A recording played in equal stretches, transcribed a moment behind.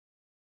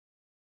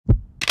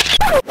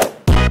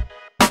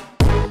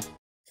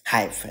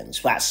Hi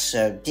friends, what's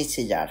up? This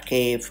is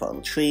RK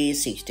from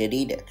 360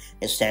 Reader.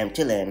 It's time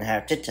to learn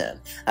how to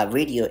turn a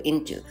video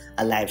into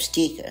a live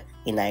sticker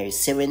in iOS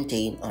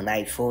 17 on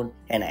iPhone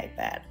and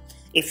iPad.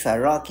 If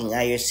you're rocking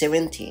iOS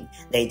 17,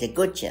 there's a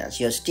good chance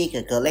your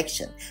sticker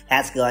collection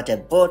has got a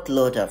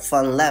boatload of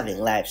fun-loving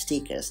live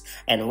stickers,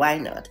 and why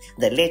not?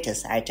 The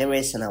latest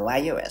iteration of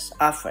iOS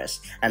offers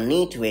a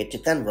neat way to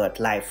convert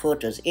live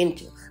photos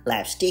into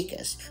live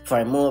stickers for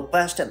a more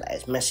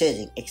personalized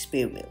messaging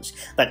experience.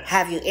 But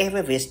have you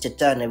ever wished to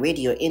turn a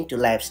video into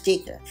live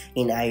sticker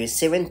in iOS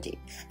 17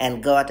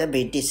 and got a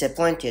bit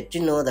disappointed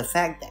to know the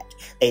fact that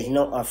there is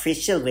no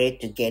official way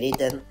to get it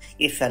done?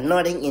 If you're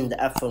nodding in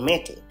the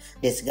affirmative,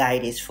 this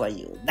guide is for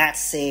you. That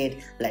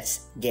said,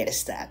 let's get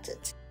started.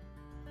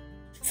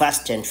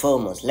 First and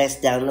foremost, let's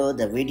download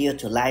the Video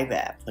to Live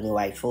app on your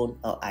iPhone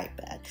or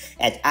iPad,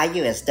 as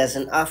iOS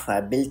doesn't offer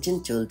a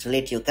built-in tool to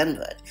let you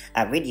convert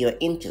a video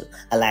into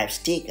a live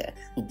sticker.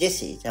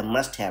 This is a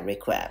must-have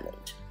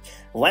requirement.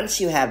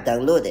 Once you have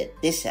downloaded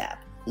this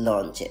app,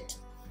 launch it.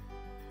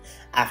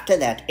 After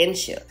that,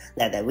 ensure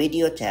that the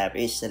Video tab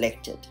is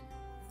selected.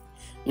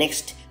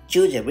 Next,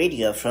 choose a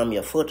video from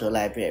your photo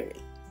library.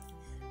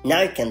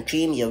 Now you can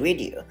trim your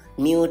video,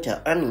 mute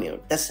or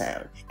unmute the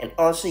sound, and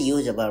also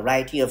use a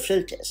variety of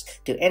filters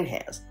to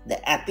enhance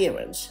the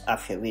appearance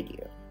of your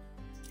video.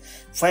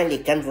 Finally,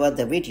 convert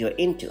the video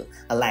into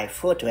a live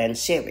photo and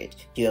save it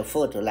to your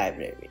photo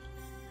library.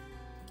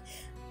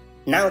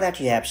 Now that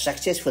you have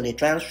successfully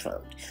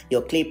transformed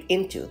your clip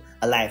into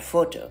a live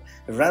photo,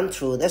 run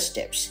through the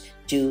steps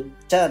to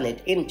turn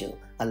it into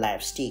a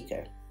live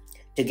sticker.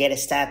 To get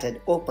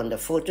started, open the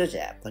Photos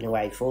app on your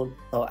iPhone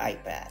or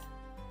iPad.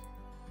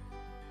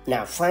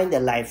 Now find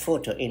the live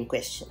photo in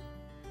question.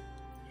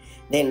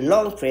 Then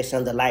long press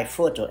on the live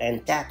photo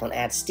and tap on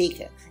Add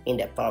Sticker in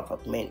the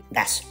pop-up menu.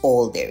 That's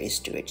all there is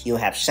to it. You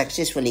have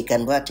successfully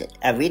converted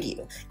a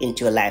video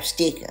into a live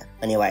sticker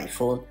on your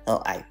iPhone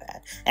or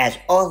iPad. As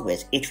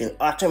always, it will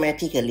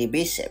automatically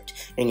be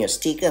shipped in your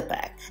sticker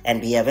pack and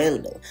be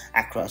available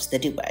across the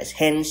device.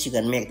 Hence, you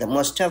can make the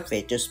most of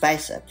it to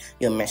spice up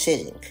your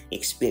messaging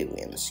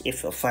experience.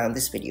 If you found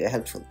this video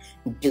helpful,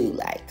 do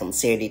like and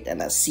share it,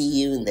 and I'll see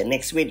you in the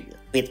next video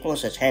with more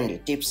such handy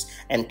tips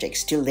and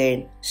tricks. Till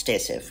then, stay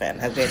safe and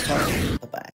have a great time. Bye-bye.